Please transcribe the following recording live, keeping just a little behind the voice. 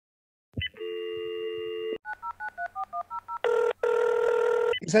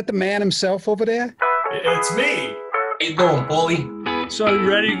Is that the man himself over there? It's me. How you doing, Paulie? So you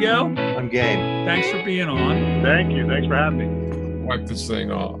ready to go? I'm game. Thanks for being on. Thank you. Thanks for having me. Wipe this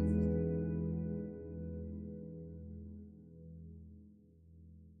thing off.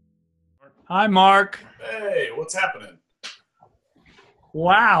 Hi, Mark. Hey, what's happening?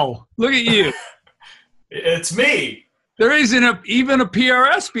 Wow. Look at you. It's me. There isn't even a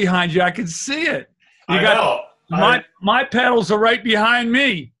PRS behind you. I can see it. I know. My pedals are right behind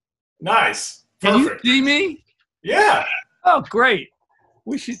me. Nice. Can Perfect. you see me? Yeah. Oh, great.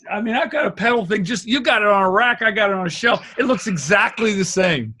 I've got a pedal thing. You got it on a rack. I got it on a shelf. It looks exactly the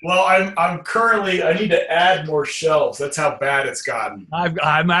same. Well, I need to add more shelves. That's how bad it's gotten.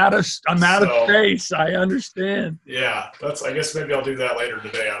 I'm out of space. I understand. Yeah. I guess maybe I'll do that later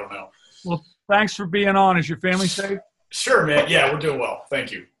today. I don't know. Well, thanks for being on. Is your family safe? Sure, man. Yeah, we're doing well.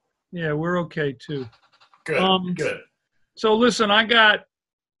 Thank you. Yeah, we're okay too. Good. Good. So listen, I got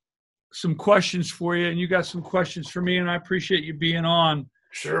some questions for you, and you got some questions for me, and I appreciate you being on.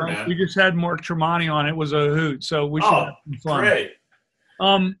 Sure, man. We just had Mark Tremonti on. It was a hoot, so we should have some fun. Great.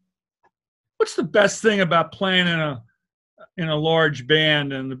 What's the best thing about playing in a large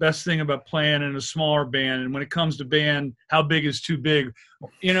band, and the best thing about playing in a smaller band? And when it comes to band, how big is too big?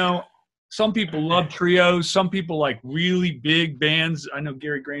 You know, some people love trios. Some people like really big bands. I know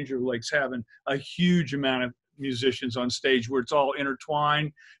Gary Granger likes having a huge amount of musicians on stage where it's all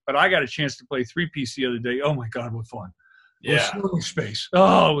intertwined. But I got a chance to play three-piece the other day. Oh my God, what fun! Yeah. It was space.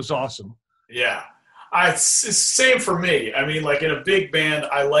 Oh, it was awesome. Yeah. It's same for me. I mean, like in a big band,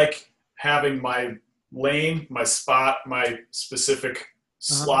 I like having my lane, my spot, my specific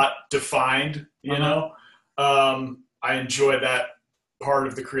slot defined, you know? I enjoy that part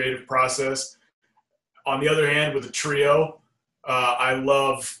of the creative process. On the other hand, with a trio, I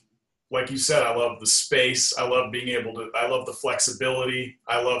love, like you said, I love the space. I love I love the flexibility.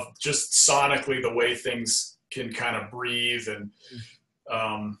 I love just sonically the way things can kind of breathe, and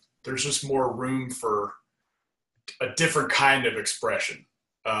there's just more room for a different kind of expression.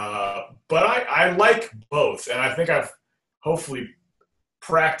 But I like both, and I think I've hopefully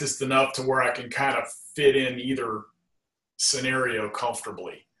practiced enough to where I can kind of fit in either scenario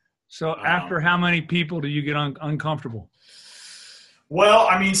comfortably. So after how many people do you get uncomfortable? Well,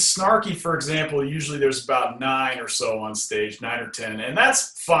 I mean, Snarky, for example, usually there's about 9 or so on stage, 9 or 10, and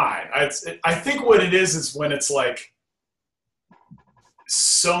that's fine. I think what it is when it's like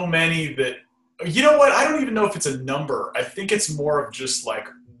so many that, you know what, I don't even know if it's a number. I think it's more of just like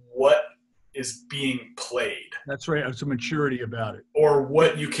what is being played. That's right. It's a maturity about it. Or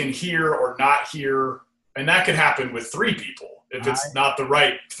what you can hear or not hear, and that could happen with 3 people if it's not the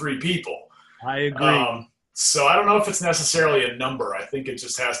right 3 people. I agree. So I don't know if it's necessarily a number. I think it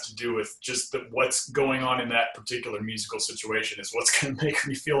just has to do with just what's going on in that particular musical situation is what's going to make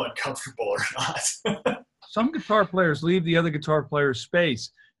me feel uncomfortable or not. Some guitar players leave the other guitar player's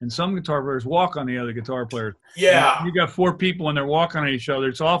space, and some guitar players walk on the other guitar player. Yeah. You got 4 people and they're walking on each other.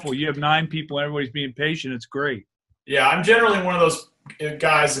 It's awful. You have 9 people, everybody's being patient. It's great. Yeah, I'm generally one of those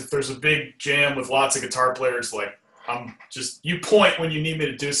guys, if there's a big jam with lots of guitar players, like, you point when you need me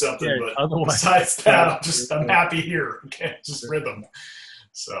to do something, yeah, but besides that, I'm happy here. Okay, just rhythm.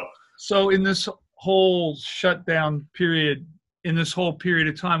 So in this whole shutdown period, in this whole period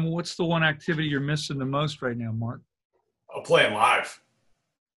of time, what's the one activity you're missing the most right now, Mark? Playing live.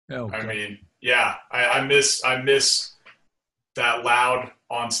 Oh, okay. I mean, yeah, I miss that loud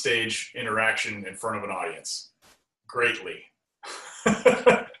on stage interaction in front of an audience greatly.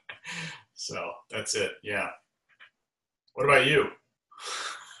 So that's it. Yeah. What about you?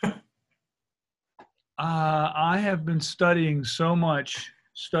 I have been studying so much,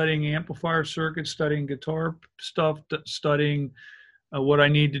 studying amplifier circuits, studying guitar stuff, studying what I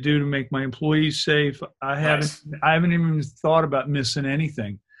need to do to make my employees safe. I haven't even thought about missing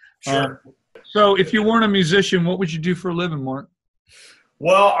anything. Sure. So if you weren't a musician, what would you do for a living, Mark?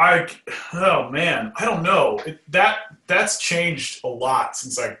 Well, oh man, I don't know. That's changed a lot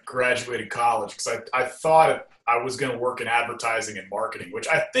since I graduated college, because I thought I was going to work in advertising and marketing, which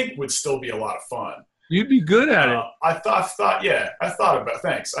I think would still be a lot of fun. You'd be good at it. I thought about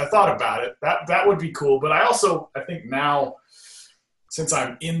it. That would be cool. But I think now, since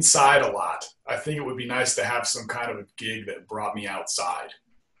I'm inside a lot, I think it would be nice to have some kind of a gig that brought me outside.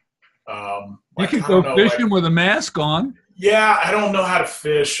 You can go fishing with a mask on. Yeah, I don't know how to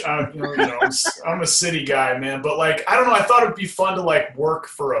fish. I'm a city guy, man. But I don't know. I thought it'd be fun to work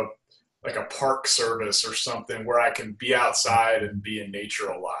for a park service or something where I can be outside and be in nature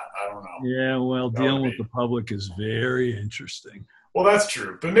a lot. I don't know. Yeah, well, dealing with the public is very interesting. Well, that's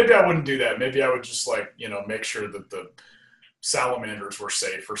true. But maybe I wouldn't do that. Maybe I would just make sure that salamanders were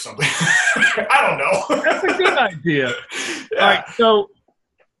safe or something. I don't know. That's a good idea. Yeah. All right, so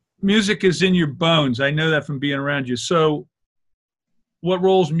music is in your bones. I know that from being around you. So what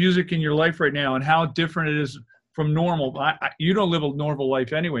role is music in your life right now, and how different it is from normal? You don't live a normal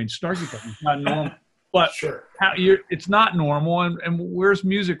life anyway, and Snarky Puppy is not normal. But Sure. It's not normal. And where's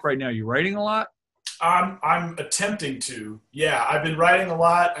music right now? You writing a lot? I'm attempting to. Yeah, I've been writing a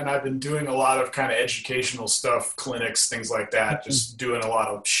lot, and I've been doing a lot of kind of educational stuff, clinics, things like that, just doing a lot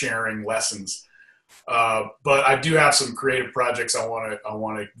of sharing lessons. But I do have some creative projects I want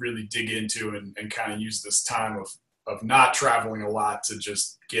to really dig into and kind of use this time of not traveling a lot to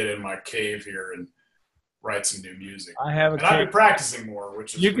just get in my cave here and write some new music. I've been practicing more,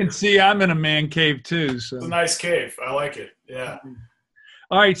 which is you can weird. see I'm in a man cave too. So It's a nice cave. I like it. Yeah.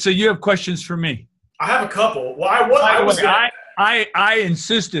 All right, so you have questions for me? I have a couple. Well, I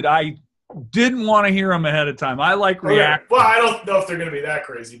insisted. I didn't want to hear them ahead of time. I like react. Well, I don't know if they're going to be that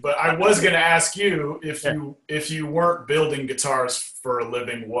crazy, but I was going to ask you if you weren't building guitars for a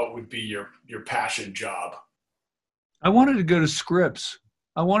living, what would be your passion job? I wanted to go to Scripps.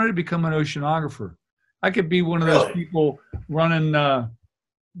 I wanted to become an oceanographer. I could be one of those people running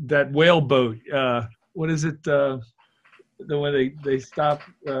that whale boat. What is it? The way they stop.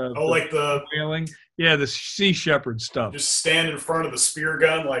 Like the whaling. Yeah, the Sea Shepherd stuff. Just stand in front of the spear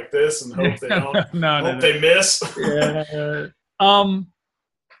gun like this and hope they don't. no. They miss. Yeah.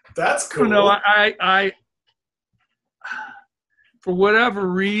 That's cool. No, I for whatever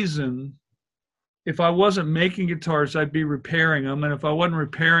reason, if I wasn't making guitars, I'd be repairing them, and if I wasn't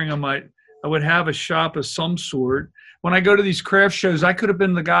repairing them, I would have a shop of some sort. When I go to these craft shows, I could have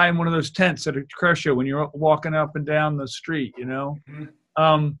been the guy in one of those tents at a craft show when you're walking up and down the street, you know.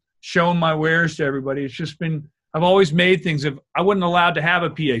 Mm-hmm. Showing my wares to everybody. It's just been, I've always made things. If I wasn't allowed to have a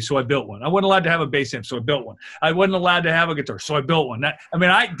PA, so I built one. I wasn't allowed to have a bass amp, so I built one. I wasn't allowed to have a guitar, so I built one.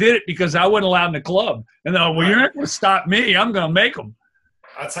 I did it because I wasn't allowed in the club. And then, well, you're not going to stop me. I'm going to make them.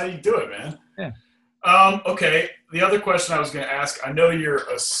 That's how you do it, man. Yeah. Okay. The other question I was going to ask, I know you're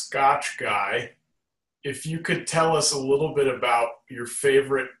a Scotch guy. If you could tell us a little bit about your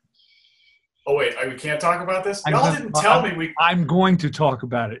favorite. Oh, wait, we can't talk about this? Y'all didn't tell me. I'm going to talk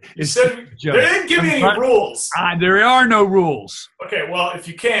about it. You said they didn't give me any rules. There are no rules. Okay, well, if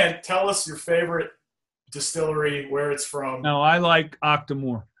you can, tell us your favorite distillery, where it's from. No, I like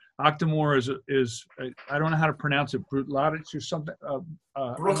Octomore. Octomore is I don't know how to pronounce it, Bruichladdich or something.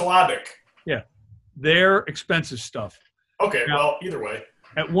 Bruichladdich. Yeah. They're expensive stuff. Okay, well, either way.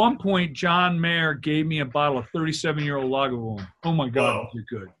 At one point, John Mayer gave me a bottle of 37-year-old Lagavulin. Oh, my God, was it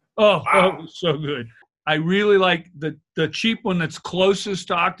good. Oh, wow. It was so good. I really like the cheap one that's closest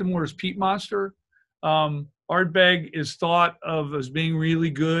to Octomore is Peat Monster. Ardbeg is thought of as being really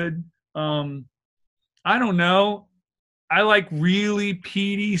good. I don't know. I like really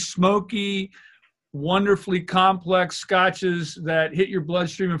peaty, smoky, wonderfully complex scotches that hit your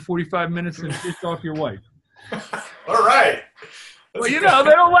bloodstream in 45 minutes and piss off your wife. All right. Well, they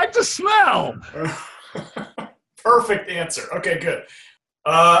don't like to smell. Perfect answer. Okay, good.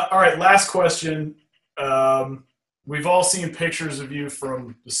 All right, last question. We've all seen pictures of you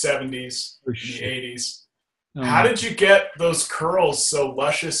from the 70s, the 80s. How did you get those curls so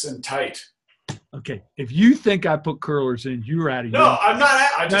luscious and tight? Okay, if you think I put curlers in, you're out of here. No, I'm not.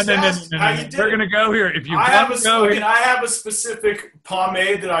 I just asked how you did it. We're going to go here. If you I have a specific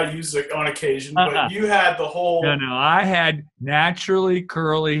pomade that I use on occasion, but you had the whole. No, I had naturally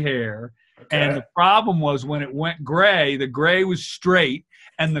curly hair. Okay. And the problem was when it went gray, the gray was straight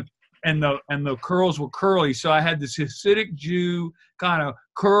and the curls were curly. So I had this Hasidic Jew kind of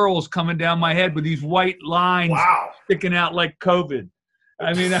curls coming down my head with these white lines sticking out like COVID.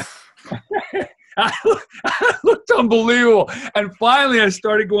 I mean, I looked unbelievable. And finally I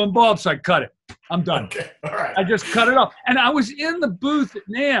started going bald, so I cut it. I'm done. Okay, all right. I just cut it off. And I was in the booth at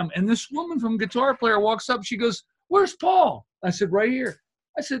NAMM, and this woman from Guitar Player walks up. She goes, "Where's Paul?" I said, "Right here."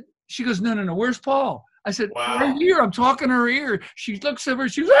 She goes, no, where's Paul? I said, right here. I'm talking to her ear. She looks over.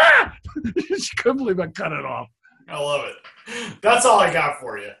 She goes, ah! She couldn't believe I cut it off. I love it. That's all I got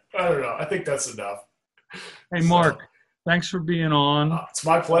for you. I don't know. I think that's enough. Hey, Mark, thanks for being on. It's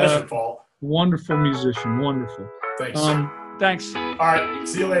my pleasure, Paul. Wonderful musician. Wonderful. Thanks. Thanks. All right.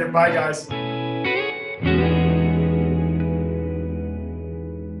 See you later. Bye, guys.